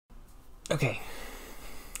Okay,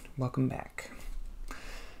 welcome back.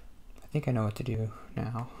 I think I know what to do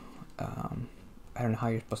now. I don't know how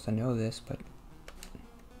you're supposed to know this, but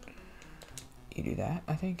you do that,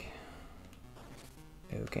 I think.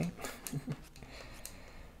 Okay.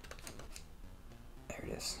 There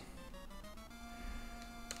it is.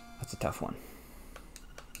 That's a tough one.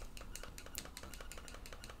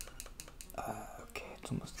 Okay,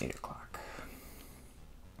 it's almost 8 o'clock.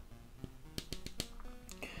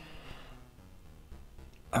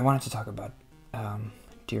 I wanted to talk about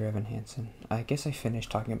Dear Evan Hansen. I guess I finished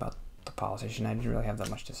talking about The Politician. I didn't really have that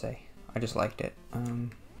much to say. I just liked it.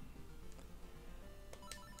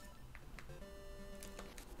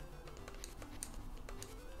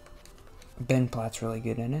 Ben Platt's really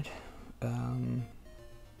good in it.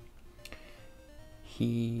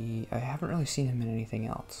 I haven't really seen him in anything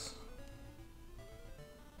else.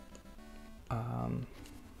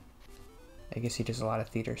 I guess he does a lot of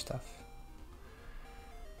theater stuff.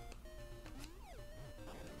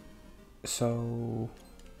 So,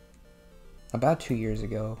 about 2 years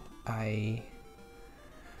ago, I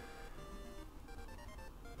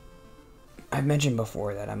mentioned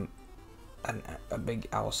before that I'm a big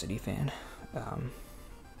Owl City fan.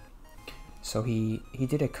 So he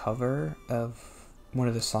did a cover of one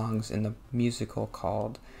of the songs in the musical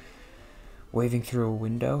called Waving Through a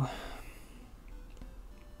Window.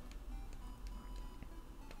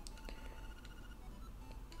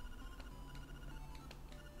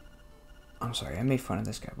 I'm sorry, I made fun of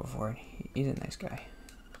this guy before. He's a nice guy.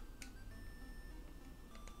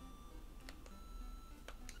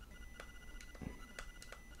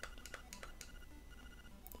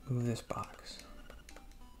 Move this box,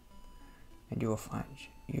 and you will find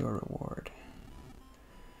your reward.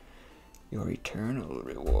 Your eternal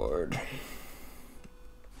reward.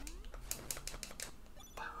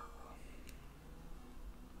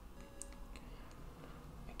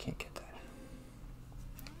 I can't get that.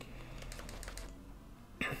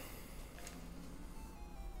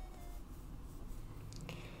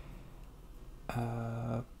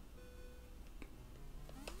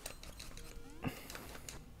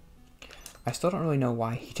 I still don't really know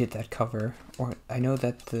why he did that cover, or I know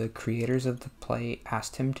that the creators of the play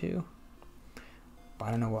asked him to, but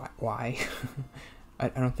I don't know why. I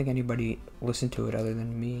don't think anybody listened to it other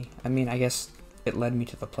than me. I mean, I guess it led me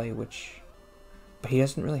to the play, but he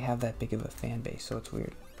doesn't really have that big of a fan base, so it's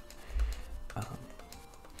weird.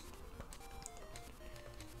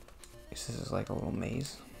 This is like a little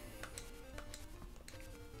maze.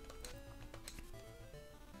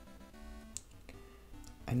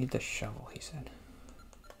 I need the shovel, he said.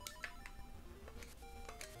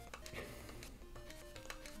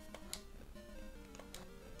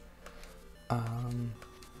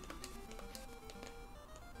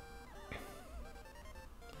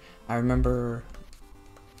 I remember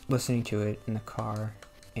listening to it in the car,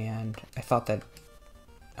 and I thought that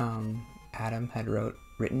Adam had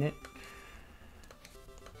written it.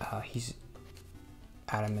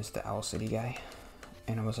 Adam is the Owl City guy,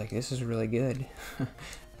 and I was like, this is really good.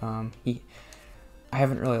 I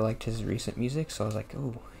haven't really liked his recent music, so I was like,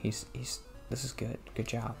 oh, this is good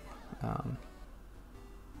job.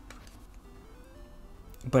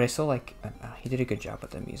 But I still like, he did a good job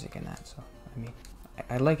with the music in that, so, I mean,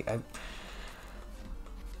 I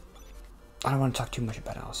don't want to talk too much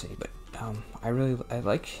about Owl City, but I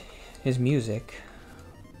like his music,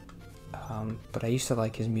 but I used to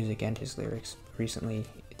like his music and his lyrics. Recently,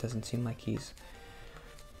 it doesn't seem like he's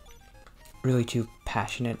really too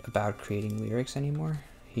passionate about creating lyrics anymore.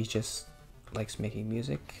 He just likes making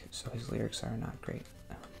music, so his lyrics are not great.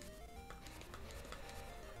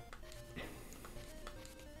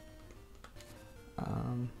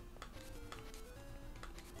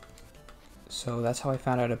 So that's how I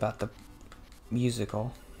found out about the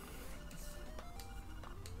musical.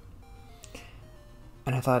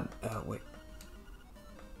 And I thought, wait.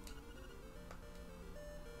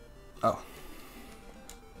 Oh.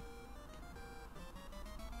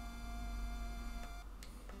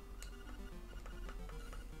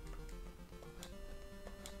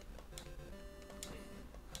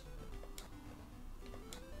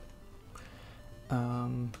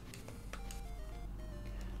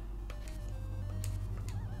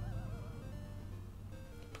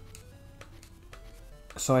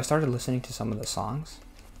 So I started listening to some of the songs,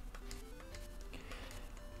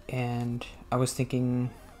 and I was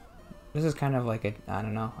thinking, this is kind of like I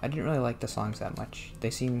don't know, I didn't really like the songs that much.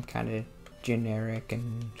 They seem kind of generic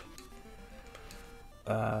and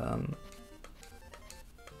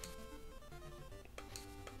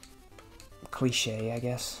cliche, I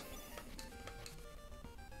guess.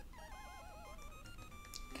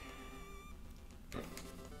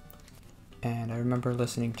 And I remember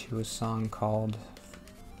listening to a song called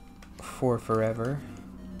For Forever,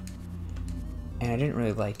 and I didn't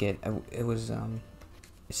really like it. It was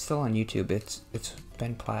it's still on YouTube. It's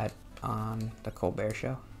Ben Platt on the Colbert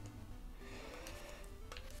Show,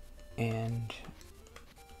 and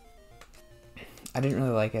I didn't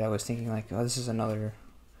really like it. I was thinking like, oh, this is another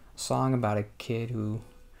song about a kid who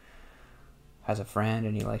has a friend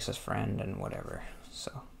and he likes his friend and whatever.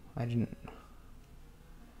 So I didn't.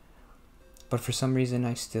 But for some reason,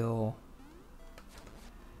 I don't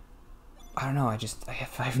know. I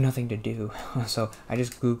have nothing to do, so I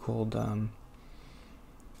just Googled.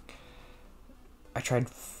 I tried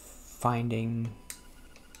finding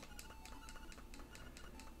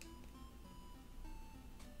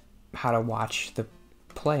how to watch the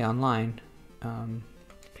play online.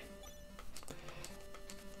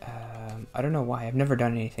 I don't know why. I've never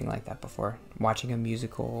done anything like that before. Watching a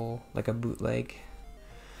musical, like a bootleg.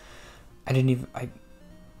 I don't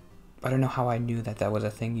know how I knew that was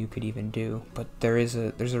a thing you could even do, but there's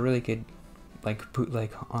a really good like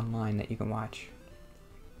bootleg online that you can watch.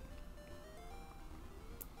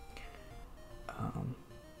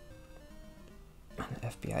 The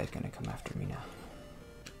FBI is gonna come after me now.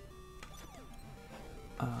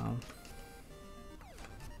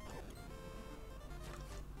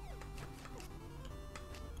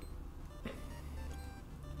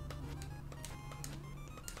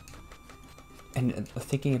 And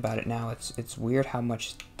thinking about it now, it's weird how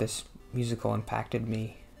much this musical impacted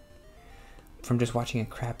me from just watching a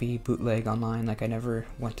crappy bootleg online. Like, I never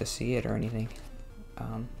went to see it or anything.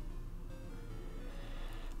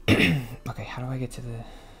 Okay, how do I get to the...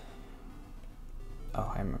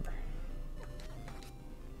 Oh, I remember.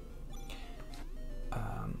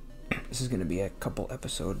 This is gonna be a couple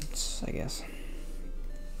episodes, I guess.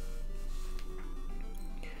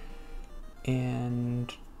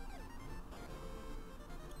 And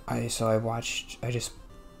I just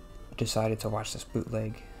decided to watch this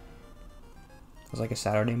bootleg. It was like a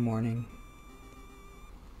Saturday morning.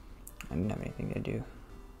 I didn't have anything to do.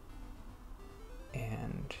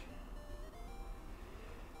 And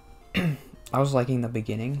I was liking the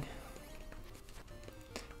beginning.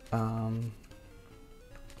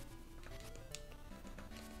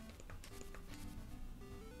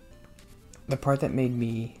 The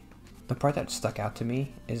part that stuck out to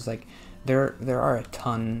me is like there are a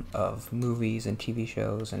ton of movies and TV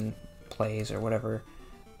shows and plays or whatever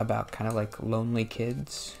about kind of like lonely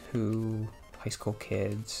kids high school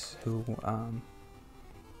kids who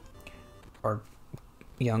are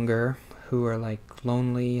younger, who are like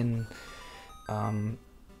lonely and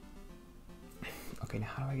okay, now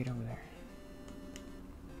how do I get over there?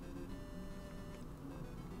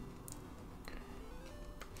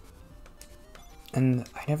 And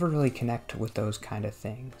I never really connect with those kind of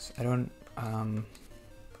things. I don't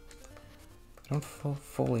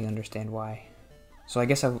fully understand why. So I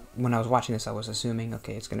guess when I was watching this, I was assuming,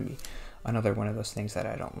 okay, it's gonna be another one of those things that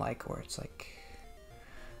I don't like, where it's like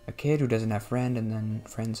a kid who doesn't have friends, and then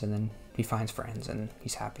he finds friends and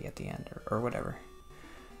he's happy at the end, or whatever.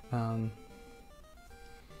 I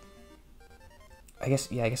guess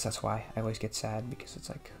that's why I always get sad, because it's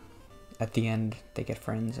like at the end they get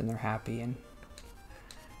friends and they're happy, and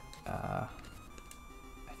I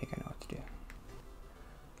think I know what to do.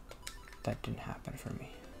 That didn't happen for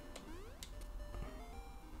me.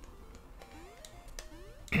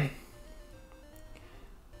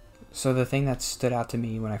 So the thing that stood out to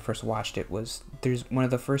me when I first watched it was there's one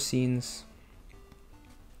of the first scenes.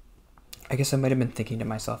 I guess I might have been thinking to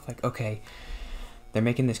myself, like, okay, they're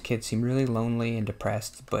making this kid seem really lonely and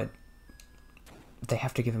depressed, but they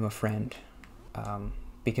have to give him a friend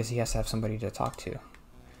because he has to have somebody to talk to.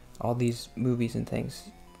 All these movies and things,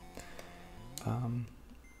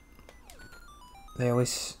 they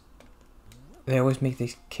always make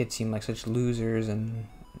these kids seem like such losers and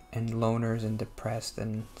loners and depressed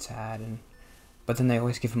and sad, but then they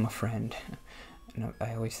always give him a friend. And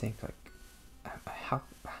I always think, like,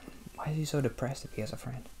 why is he so depressed if he has a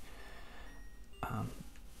friend? Oh,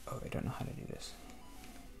 I don't know how to do this.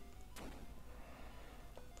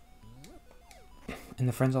 And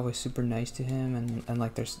the friend's always super nice to him, and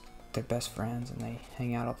like they're best friends, and they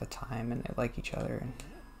hang out all the time, and they like each other, and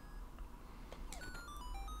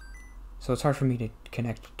so it's hard for me to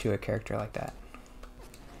connect to a character like that.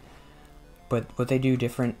 But what they do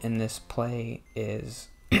different in this play is,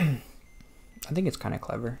 I think it's kind of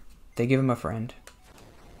clever. They give him a friend,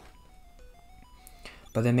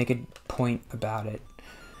 but they make a point about it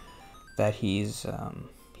that he's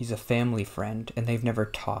a family friend, and they've never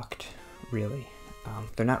talked, really.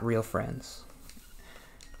 They're not real friends.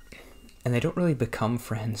 And they don't really become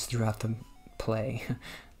friends throughout play.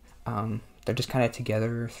 They're just kind of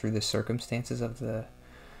together through the circumstances of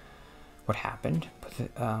what happened, but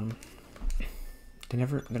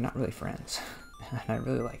they're not really friends, and I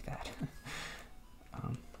really like that.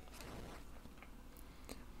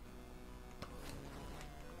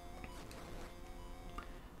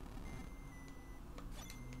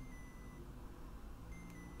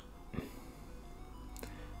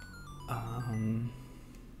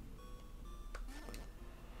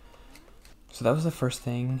 So that was the first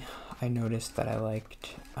thing I noticed that I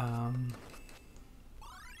liked.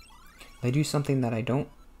 They do something that I don't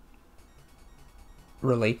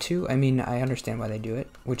relate to. I mean, I understand why they do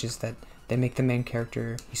it, which is that they make the main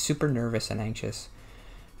character, he's super nervous and anxious,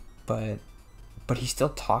 but he still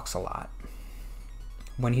talks a lot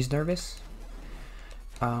when he's nervous.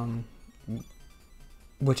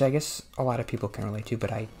 Which I guess a lot of people can relate to,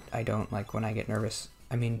 but I don't. Like, when I get nervous,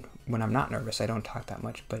 I mean, when I'm not nervous, I don't talk that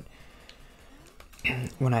much, but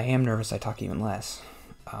when I am nervous, I talk even less.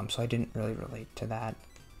 So I didn't really relate to that.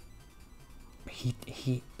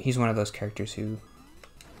 He's one of those characters who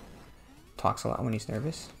talks a lot when he's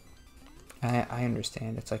nervous. I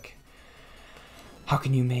understand. It's like, how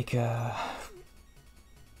can you make a...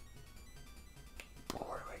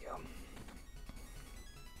 Where do I go?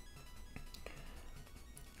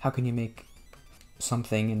 How can you make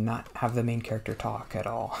something and not have the main character talk at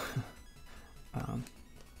all?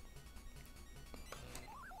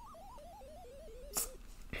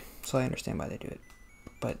 So I understand why they do it,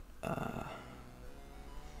 but I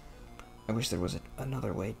wish there was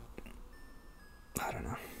another way. I don't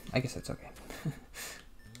know. I guess that's okay.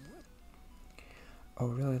 Oh,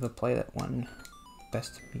 really? The play that won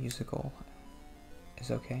Best Musical is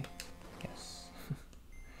okay? Yes.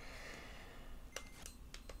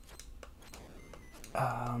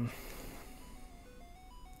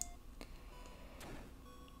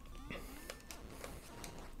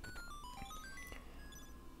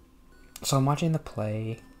 So I'm watching the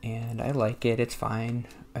play, and I like it. It's fine.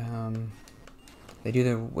 They do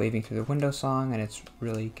the waving through the window song, and it's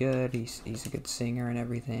really good. He's a good singer and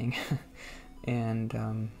everything.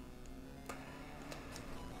 And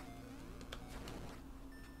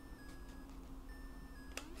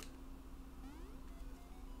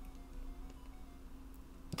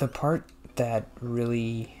the part that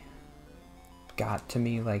really got to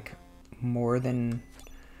me, like, more than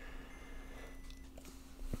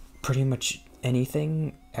pretty much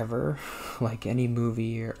anything ever, like any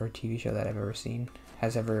movie or TV show that I've ever seen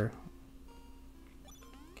has ever,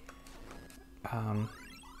 I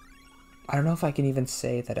don't know if I can even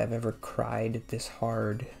say that I've ever cried this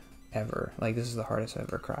hard ever. Like, this is the hardest I've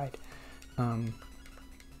ever cried.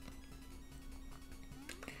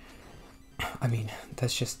 I mean,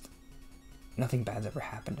 that's just, nothing bad's ever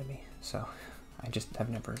happened to me, so I just have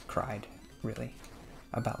never cried, really,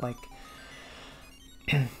 about, like,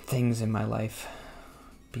 things in my life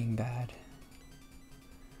being bad.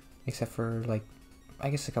 Except for, like, I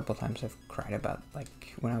guess a couple times I've cried about,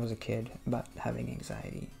 like, when I was a kid, about having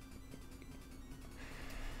anxiety.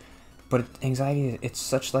 But anxiety, it's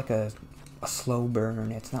such, like, a slow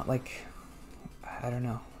burn. It's not like, I don't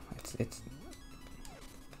know. It's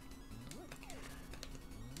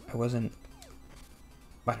I wasn't,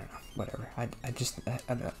 I don't know, whatever. I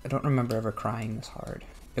don't remember ever crying this hard.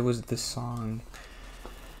 It was this song,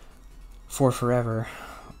 For Forever,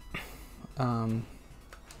 and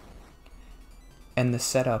the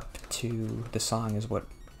setup to the song is what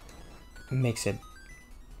makes it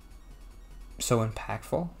so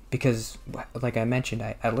impactful, because, like I mentioned,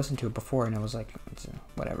 I listened to it before and I was like,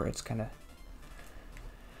 whatever, it's kind of,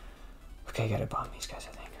 okay, I gotta bomb these guys,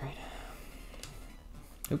 I think, right?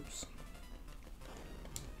 Oops.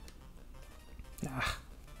 Ah.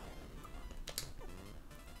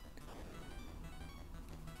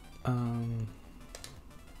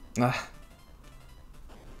 Ah.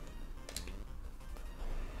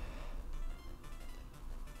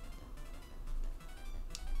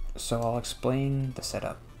 So I'll explain the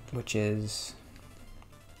setup, which is,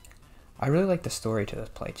 I really like the story to this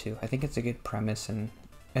play too. I think it's a good premise, and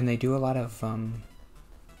they do a lot of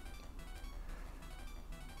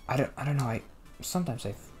I don't know. Sometimes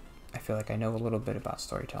I feel like I know a little bit about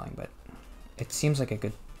storytelling, but it seems like a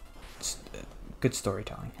good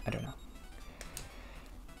storytelling. I don't know.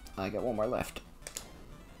 I got one more left.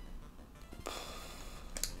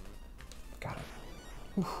 Got it.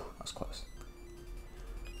 Whew, that was close.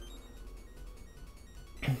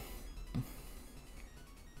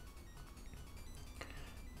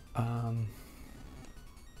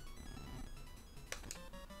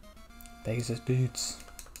 Pegasus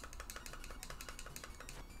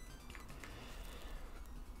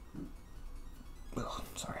Ugh,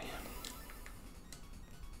 sorry.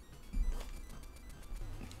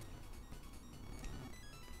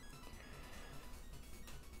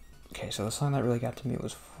 Okay, so the song that really got to me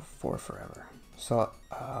was For Forever. So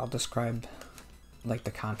I'll describe like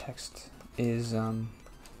the context is so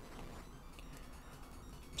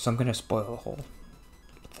I'm gonna spoil the whole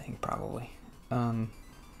thing probably.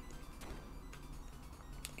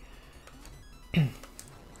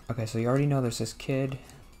 Okay, so you already know there's this kid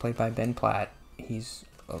played by Ben Platt. He's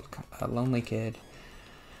a lonely kid,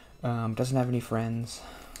 doesn't have any friends.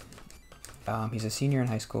 He's a senior in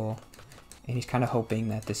high school, and he's kind of hoping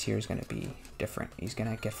that this year is going to be different. He's going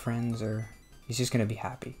to get friends, or he's just going to be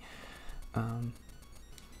happy. And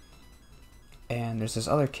there's this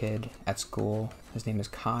other kid at school. His name is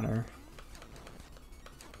Connor.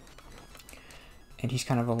 And he's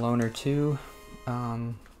kind of a loner too.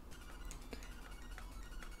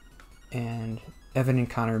 And Evan and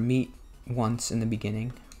Connor meet once in the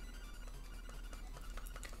beginning.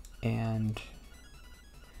 And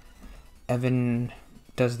Evan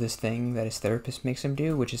does this thing that his therapist makes him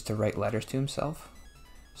do, which is to write letters to himself.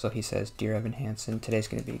 So he says, "Dear Evan Hansen, today's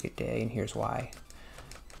going to be a good day, and here's why."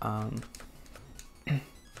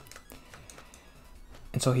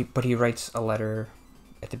 And so he writes a letter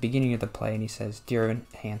at the beginning of the play, and he says, "Dear Evan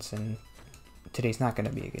Hansen, today's not going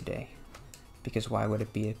to be a good day, because why would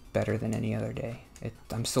it be better than any other day?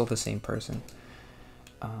 I'm still the same person."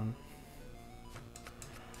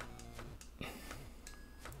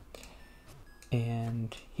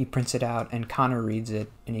 And he prints it out, and Connor reads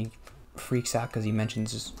it, and he freaks out because he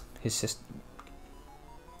mentions his sister.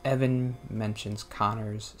 Evan mentions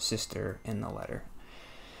Connor's sister in the letter.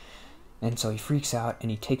 And so he freaks out,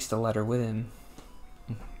 and he takes the letter with him.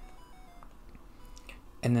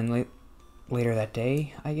 And then later that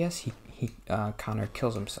day, I guess, Connor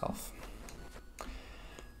kills himself.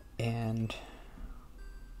 And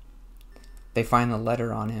they find the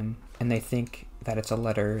letter on him, and they think that it's a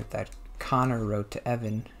letter that Connor wrote to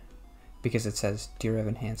Evan, because it says "Dear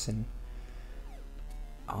Evan Hansen"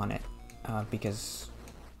 on it. Because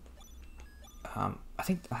I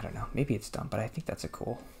don't know, maybe it's dumb, but I think that's a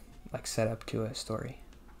cool setup to a story,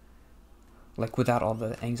 without all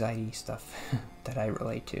the anxiety stuff that I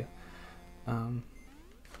relate to.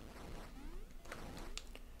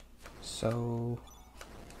 So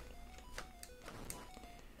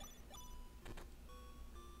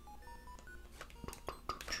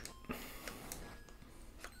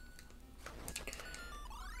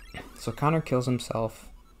Connor kills himself,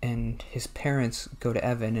 and his parents go to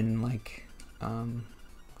Evan and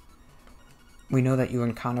we know that you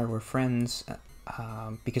and Connor were friends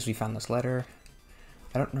because we found this letter.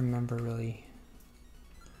 I don't remember really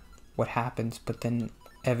what happens, but then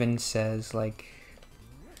Evan says I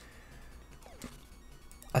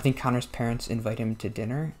think Connor's parents invite him to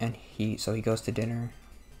dinner, and he goes to dinner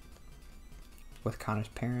with Connor's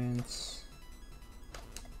parents.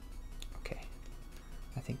 Okay,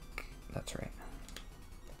 I think that's right.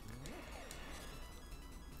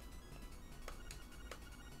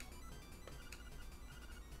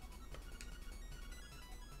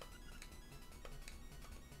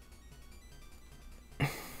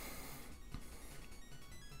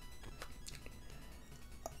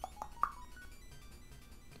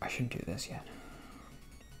 I shouldn't do this yet.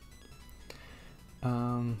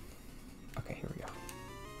 Okay, here we go.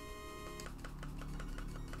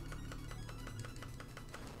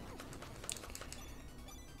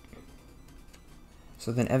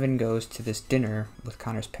 So then Evan goes to this dinner with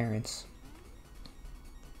Connor's parents.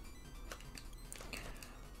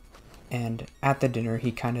 And at the dinner,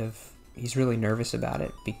 he's really nervous about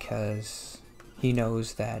it, because he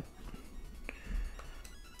knows that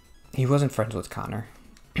he wasn't friends with Connor.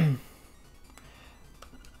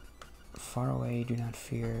 Far away, do not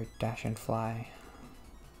fear, dash and fly.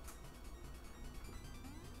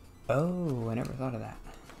 Oh, I never thought of that.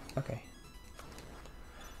 Okay.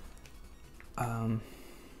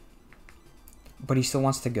 But he still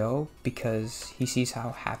wants to go because he sees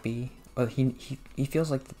how happy. Well, he feels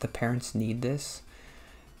like the parents need this,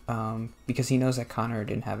 because he knows that Connor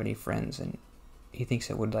didn't have any friends, and he thinks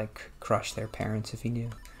it would crush their parents if he knew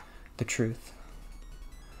the truth.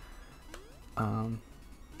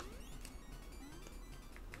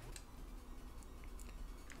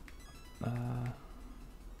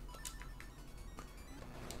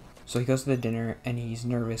 So he goes to the dinner, and he's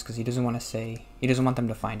nervous because he doesn't want them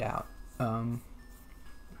to find out.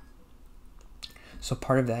 So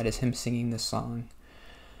part of that is him singing this song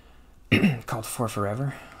called For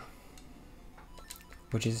Forever,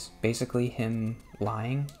 which is basically him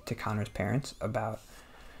lying to Connor's parents about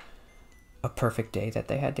a perfect day that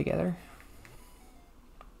they had together.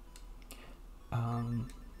 And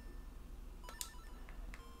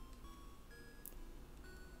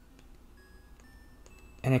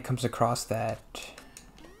it comes across that,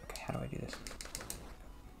 okay, how do I do this?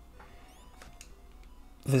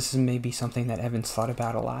 This is maybe something that Evan's thought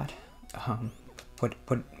about a lot.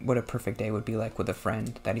 What a perfect day would be like with a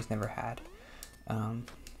friend that he's never had.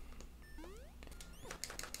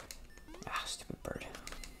 Stupid bird.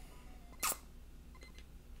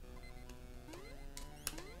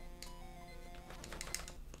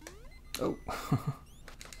 Oh.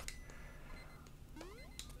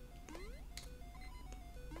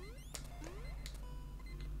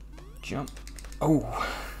 Jump. Oh,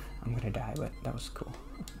 I'm gonna die, but that was cool.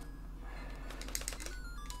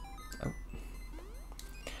 Oh.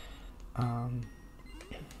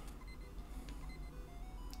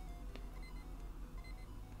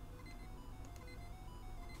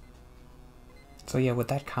 So yeah, with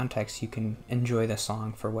that context, you can enjoy the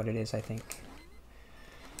song for what it is, I think.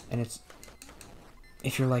 And it's,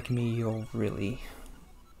 if you're like me, you'll really,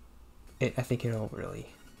 I think it'll really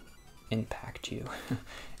impact you.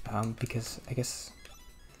 Because I guess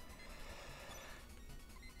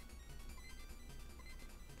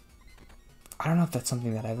I don't know if that's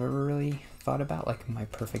something that I've ever really thought about, like my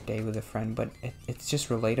perfect day with a friend, but it's just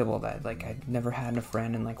relatable that like I'd never had a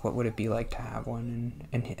friend, and like what would it be like to have one,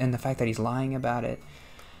 and the fact that he's lying about it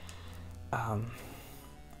to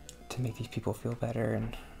make these people feel better.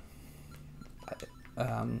 And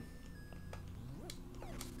I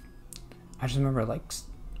just remember like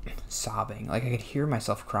sobbing, like I could hear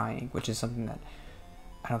myself crying, which is something that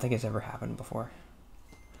I don't think has ever happened before.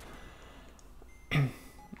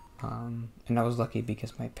 And I was lucky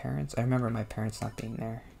because I remember my parents not being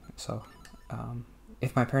there, so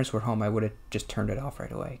if my parents were home, I would have just turned it off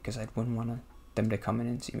right away, because I wouldn't want them to come in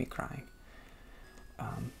and see me crying.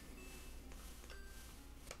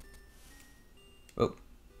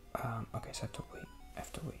 Okay, so I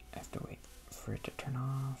have to wait for it to turn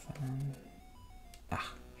off, and then,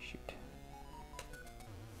 shoot.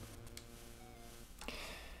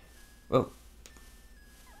 Whoa.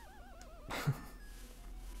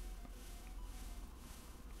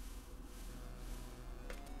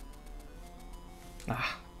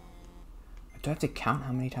 Do I have to count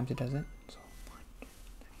how many times it does it? So 1, 2,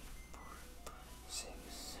 3, 4, 5, 6,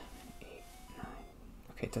 7, 8, 9.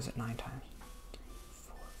 Okay, it does it 9 times. 3,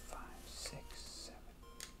 4, 5, 6, 7.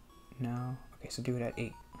 No. Okay, so do it at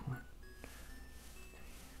 8. 1,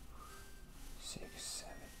 6,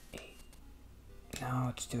 7, 8. No,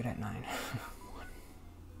 let's do it at 9. 1,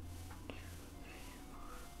 2, 3, 4,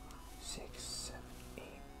 5, 6, 7, 8,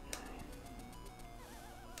 9.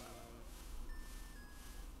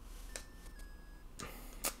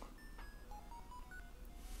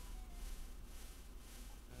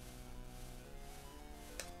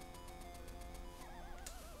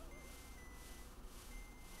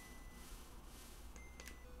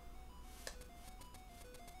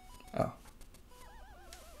 Oh.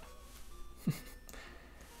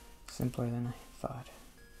 Simpler than I thought.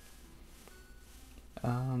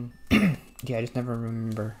 Yeah, I just never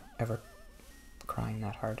remember ever crying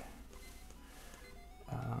that hard.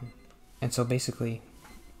 And so basically,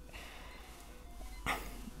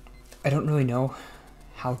 I don't really know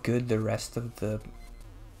how good the rest of the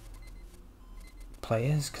play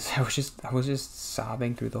is, because I was just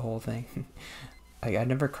sobbing through the whole thing. Like, I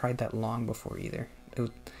never cried that long before either.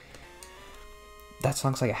 That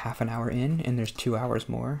song's like a half an hour in, and there's 2 hours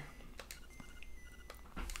more.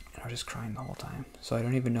 And I was just crying the whole time. So I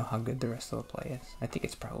don't even know how good the rest of the play is. I think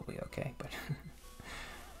it's probably okay, but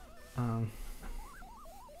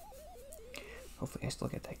hopefully I still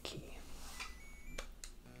get that key.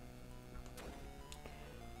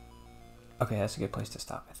 Okay, that's a good place to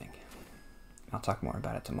stop, I think. I'll talk more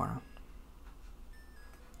about it tomorrow.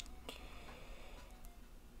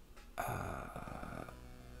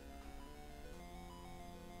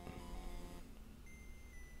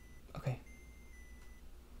 Okay.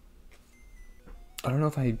 I don't know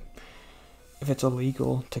if it's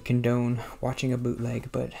illegal to condone watching a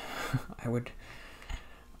bootleg, but I would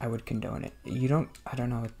condone it. I don't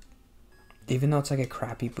know, even though it's like a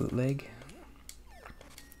crappy bootleg,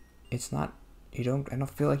 it's not, I don't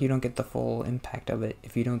feel like you don't get the full impact of it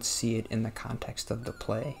if you don't see it in the context of the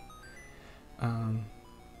play.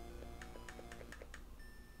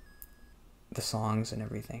 The songs and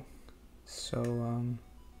everything. So,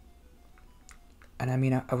 and I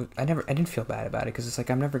mean, I didn't feel bad about it, because it's like,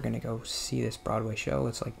 I'm never gonna go see this Broadway show.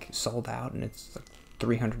 It's like sold out, and it's like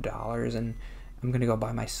 $300, and I'm gonna go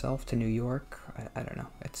by myself to New York. I don't know,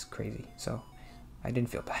 it's crazy. So I didn't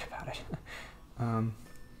feel bad about it.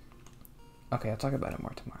 Okay, I'll talk about it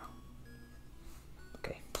more tomorrow.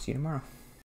 See you tomorrow.